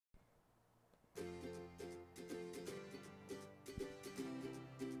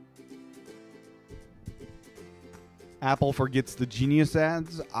Apple forgets the Genius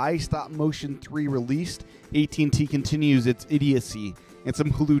ads, iStopMotion 3 released, AT&T continues its Idiocy, and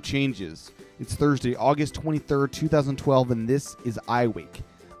some Hulu changes. It's Thursday, August 23rd, 2012, and this is iWake.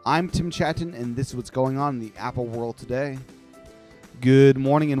 I'm Tim Chaten, and this is what's going on in the Apple world today. Good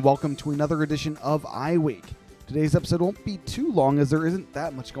morning, and welcome to another edition of iWake. Today's episode won't be too long, as there isn't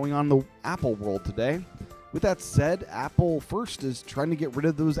that much going on in the Apple world today. With that said, Apple first is trying to get rid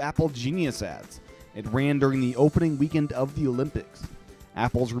of those Apple Genius ads. It ran during the opening weekend of the Olympics.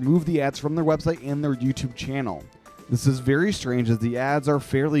 Apple's removed the ads from their website and their YouTube channel. This is very strange, as the ads are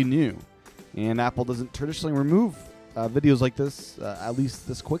fairly new, and Apple doesn't traditionally remove videos like this, at least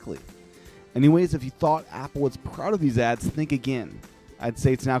this quickly. Anyways, if you thought Apple was proud of these ads, think again. I'd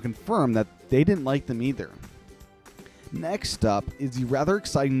say it's now confirmed that they didn't like them either. Next up is the rather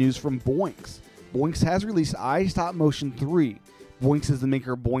exciting news from Boinx. Boinx has released iStopMotion 3. Boinx is the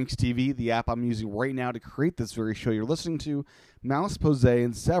maker of Boinx TV, the app I'm using right now to create this very show you're listening to, Mouse Pose,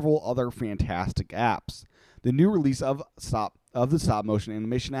 and several other fantastic apps. The new release of the stop-motion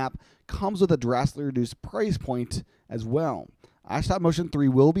animation app comes with a drastically reduced price point as well. iStopMotion 3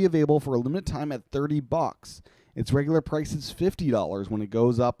 will be available for a limited time at $30. Its regular price is $50 when it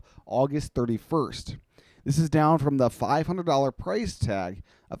goes up August 31st. This is down from the $500 price tag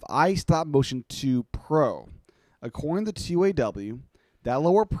of iStopMotion 2 Pro. According to TUAW, that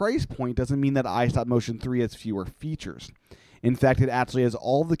lower price point doesn't mean that iStopMotion 3 has fewer features. In fact, it actually has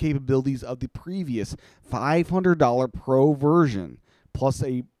all the capabilities of the previous $500 Pro version, plus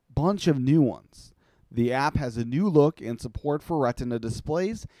a bunch of new ones. The app has a new look and support for Retina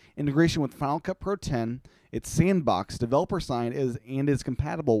displays, integration with Final Cut Pro 10, its sandbox, developer sign and is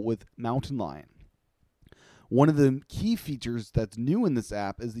compatible with Mountain Lion. One of the key features that's new in this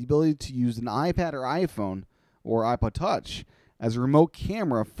app is the ability to use an iPad or iPhone or iPod Touch as a remote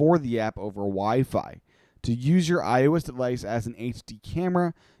camera for the app over Wi-Fi. To use your iOS device as an HD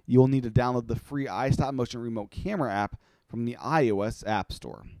camera, you will need to download the free iStopMotion remote camera app from the iOS App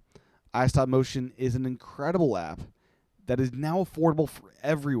Store. iStopMotion is an incredible app that is now affordable for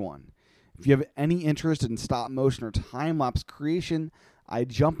everyone. If you have any interest in stop motion or time-lapse creation, I'd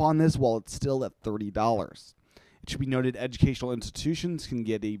jump on this while it's still at $30. It should be noted educational institutions can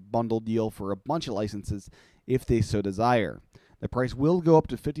get a bundle deal for a bunch of licenses if they so desire. The price will go up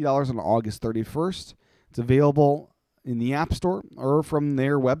to $50 on August 31st. It's available in the App Store or from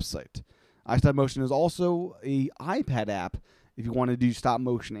their website. iStopMotion is also an iPad app if you want to do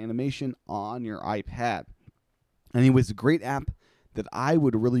stop-motion animation on your iPad. Anyways, a great app that I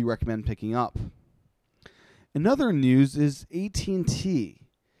would really recommend picking up. Another news is AT&T.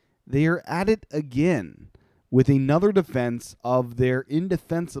 They are at it again with another defense of their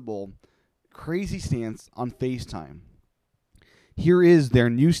indefensible, crazy stance on FaceTime. Here is their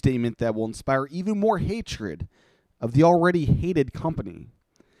new statement that will inspire even more hatred of the already hated company.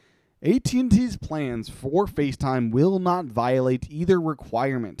 AT&T's plans for FaceTime will not violate either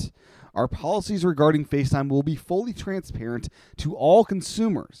requirement. Our policies regarding FaceTime will be fully transparent to all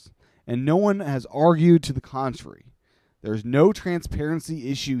consumers, and no one has argued to the contrary. There's no transparency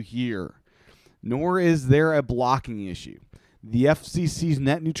issue here, nor is there a blocking issue. The FCC's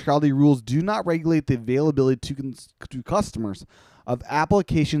net neutrality rules do not regulate the availability to customers of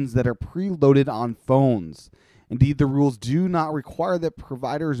applications that are preloaded on phones. Indeed, the rules do not require that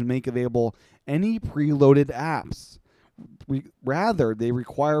providers make available any preloaded apps. Rather, they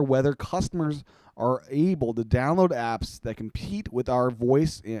require whether customers are able to download apps that compete with our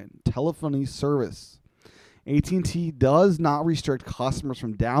voice and telephony service. AT&T does not restrict customers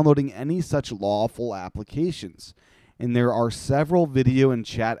from downloading any such lawful applications, and there are several video and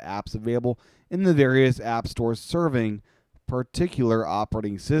chat apps available in the various app stores serving particular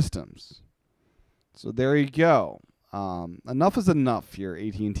operating systems. So there you go. Enough is enough here,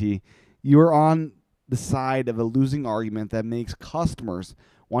 AT&T. You are on the side of a losing argument that makes customers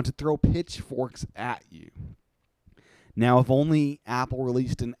want to throw pitchforks at you. Now, if only Apple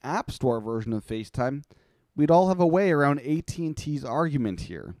released an App Store version of FaceTime, we'd all have a way around AT&T's argument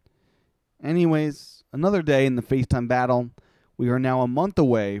here. Anyways, another day in the FaceTime battle. We are now a month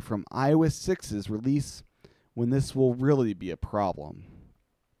away from iOS 6's release, when this will really be a problem.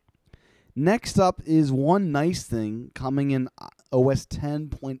 Next up is one nice thing coming in OS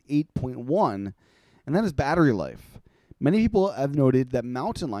 10.8.1, and that is battery life. Many people have noted that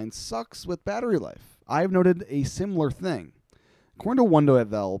Mountain Lion sucks with battery life. I have noted a similar thing. According to one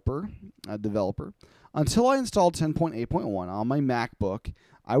developer, until I installed 10.8.1 on my MacBook,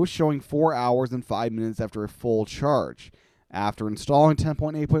 I was showing 4 hours and 5 minutes after a full charge. After installing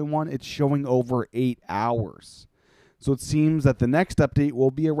 10.8.1, it's showing over 8 hours. So it seems that the next update will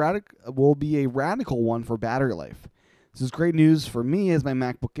be a radical one for battery life. This is great news for me as my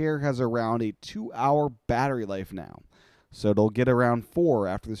MacBook Air has around a 2-hour battery life now. So it'll get around 4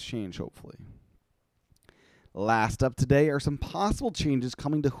 after this change, hopefully. Last up today are some possible changes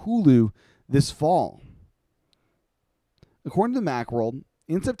coming to Hulu this fall. According to Macworld,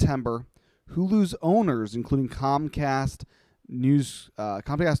 in September, Hulu's owners, including Comcast News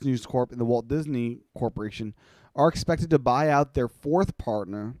Corp and the Walt Disney Corporation, are expected to buy out their fourth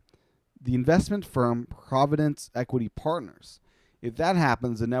partner, the investment firm Providence Equity Partners. If that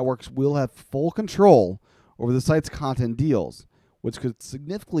happens, the networks will have full control over the site's content deals, which could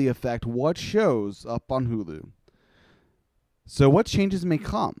significantly affect what shows up on Hulu. So what changes may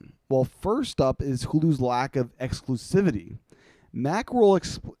come? Well, first up is Hulu's lack of exclusivity.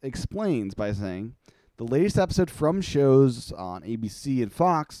 Macworld explains by saying, the latest episode from shows on ABC and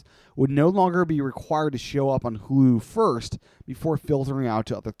Fox would no longer be required to show up on Hulu first before filtering out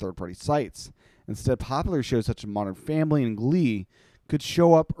to other third-party sites. Instead, popular shows such as Modern Family and Glee could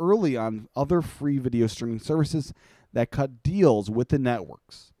show up early on other free video streaming services that cut deals with the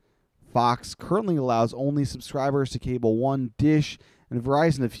networks. Fox currently allows only subscribers to Cable One, Dish, and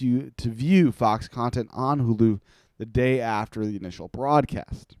Verizon to view Fox content on Hulu the day after the initial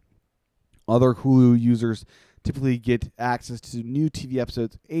broadcast. Other Hulu users typically get access to new TV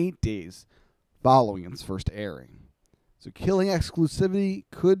episodes 8 days following its first airing. So killing exclusivity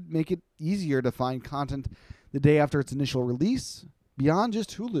could make it easier to find content the day after its initial release beyond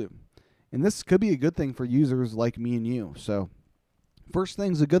just Hulu. And this could be a good thing for users like me and you. So first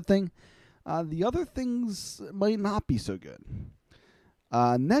thing's a good thing. The other things might not be so good.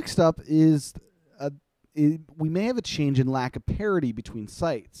 Next up is we may have a change in lack of parity between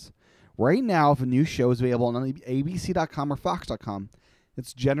sites. Right now, if a new show is available on ABC.com or Fox.com,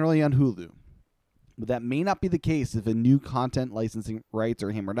 it's generally on Hulu. But that may not be the case if a new content licensing rights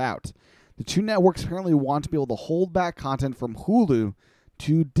are hammered out. The two networks apparently want to be able to hold back content from Hulu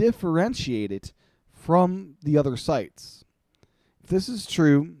to differentiate it from the other sites. If this is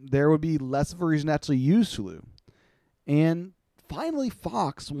true, there would be less of a reason to actually use Hulu. And finally,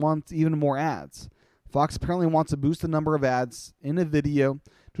 Fox wants even more ads. Fox apparently wants to boost the number of ads in a video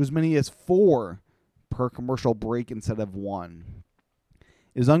to as many as 4 per commercial break instead of 1.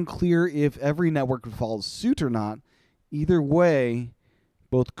 It is unclear if every network would follow suit or not. Either way,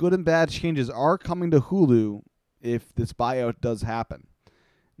 both good and bad changes are coming to Hulu if this buyout does happen.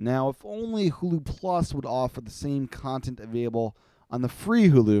 Now, if only Hulu Plus would offer the same content available on the free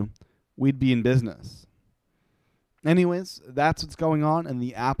Hulu, we'd be in business. Anyways, that's what's going on in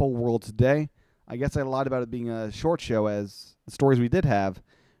the Apple world today. I guess I lied about it being a short show, as the stories we did have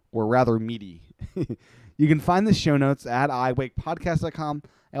were rather meaty. You can find the show notes at iWakePodcast.com.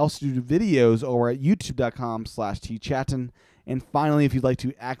 I also do videos over at YouTube.com/TChaten. And finally, if you'd like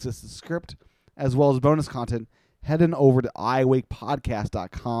to access the script as well as bonus content, head on over to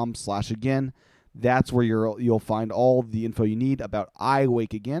iWakePodcast.com/again. That's where you'll find all the info you need about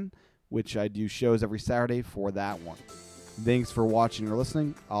iWake Again, which I do shows every Saturday for that one. Thanks for watching or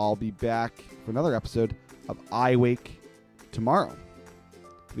listening. I'll be back for another episode of iWake tomorrow.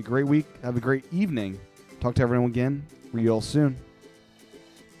 Have a great week. Have a great evening. Talk to everyone again real soon.